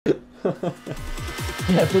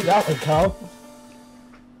Yeah, beat that one, Carl.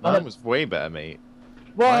 Mine was way better, mate.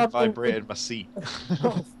 Well, Mine vibrated my seat.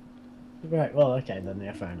 Right, well, okay then,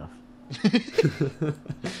 yeah, fair enough.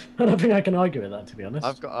 I don't think I can argue with that, to be honest.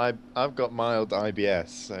 I've got mild IBS,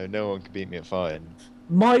 so no one can beat me at fighting.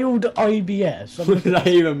 Mild IBS? What does that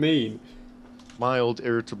even mean? Mild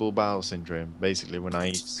irritable bowel syndrome, basically when I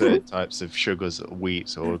eat certain types of sugars or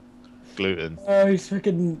wheat or gluten. Oh, he's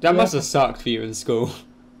freaking... That must have sucked for you in school.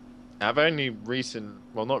 I've only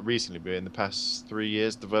well, not recently, but in the past 3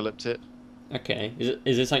 years developed it. Okay,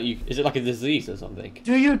 is it something is it like a disease or something?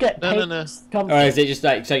 Do you get No. Or is it just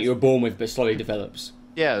like something you were born with but slowly develops?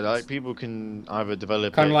 Yeah, like people can either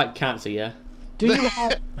develop Kind of like cancer, yeah? Do you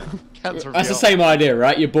have... cancer. That's the same idea,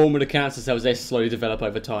 right? You're born with the cancer cells, they slowly develop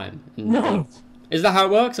over time. No! Is that how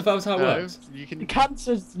it works? I thought that's how it works. You can...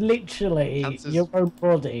 Cancer's literally your own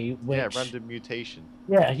body, which... Yeah, random mutation.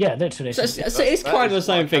 Yeah, literally. So it's kind of the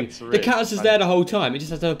same thing. The cancer's there the whole time, it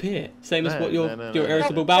just has to appear. Same as what your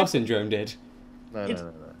irritable bowel syndrome did. No.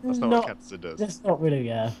 That's not what cancer does. That's not really,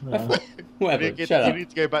 yeah. No. Whatever, shut up. You need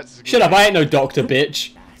to go back to school. Shut up, I ain't no doctor,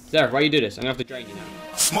 bitch. Sarah, why you do this? I'm gonna have to drain you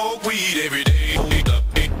now. Smoke weed every day.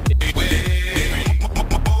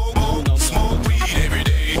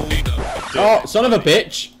 Oh, son of a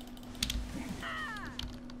bitch!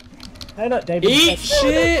 Hey, look, David. Eat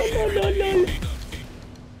shit! No.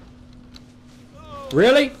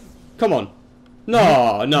 Really? Come on.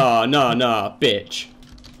 No, bitch.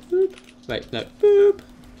 Boop. Wait, no. Boop.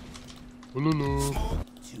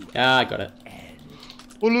 Ah, I got it.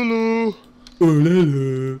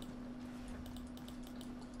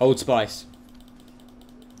 Old Spice.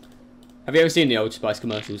 Have you ever seen the Old Spice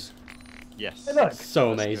commercials? Yes. Hey, look.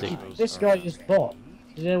 So amazing. This guy is bot.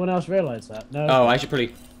 Did anyone else realise that? No. Oh, I should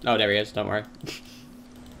probably... Oh, there he is. Don't worry.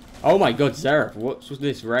 Oh my god, Zareth. What's with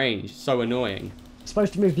this range? So annoying. You're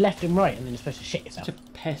supposed to move left and right, and then you're supposed to shit yourself. Such a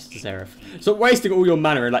pest, Zareth. Stop wasting all your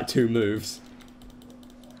mana in like 2 moves.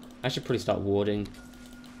 I should probably start warding.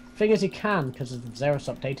 Thing is, you can, because of Xerath's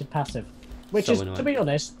updated passive. Which So is, annoying. to be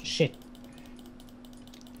honest, shit.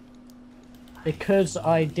 Because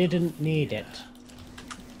I didn't need it.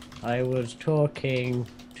 I was talking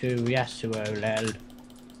to Yasuo, lel.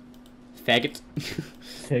 Faggot.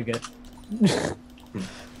 Figure.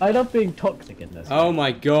 I love being toxic in this. Oh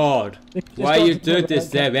my god. Why you do this,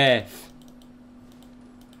 Zareth?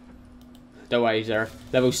 Don't worry, Zareth.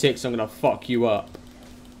 Level 6, I'm gonna fuck you up.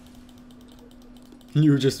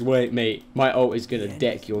 You just wait, mate. My ult is gonna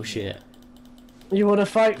deck your shit. You wanna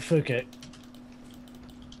fight, Fugit?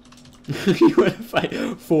 You wanna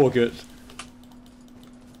fight for good.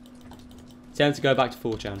 Time to go back to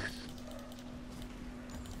 4chan.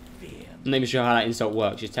 I'm not even sure how that insult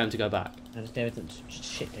works. Just tell him to go back. No, David,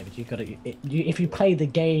 shit, David. You gotta. If you play the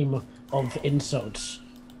game of insults,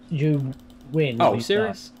 you win. Oh,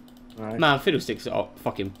 serious? Right. Man, Fiddlesticks are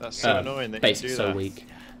fucking. That's so annoying that you basic do so that. weak.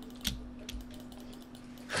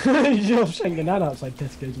 You're shanking that outside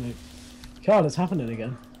Tesco's, mate. God, it's happening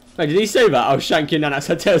again. Wait, did he say that? I was shanking that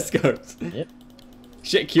outside Tesco's. Yep.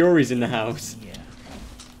 Shit, Curie's in the house. Yeah.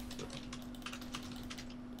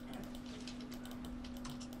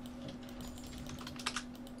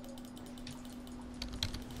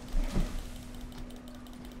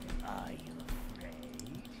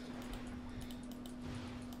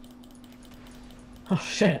 Oh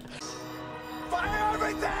shit. Fire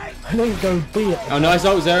everything! I didn't go B it. Oh, nice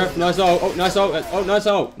ult, Zareth. Nice ult. Oh, nice ult. Oh, nice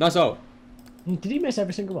ult. Nice ult. Did he miss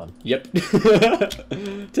every single one? Yep.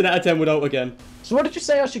 10 out of 10 with ult again. So what did you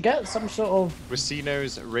say I should get? Some sort of...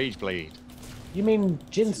 Racino's Rage Blade. You mean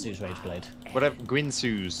Jinsu's Rage Blade? Whatever,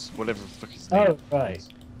 Gwinsu's, whatever the fuck his name. Oh, right.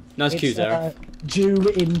 Nice Q, Zareth. Jew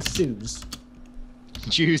in shoes.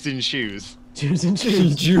 Jews in shoes. Jews in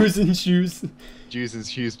shoes. Jews and shoes. Jews in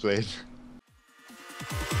shoes blade.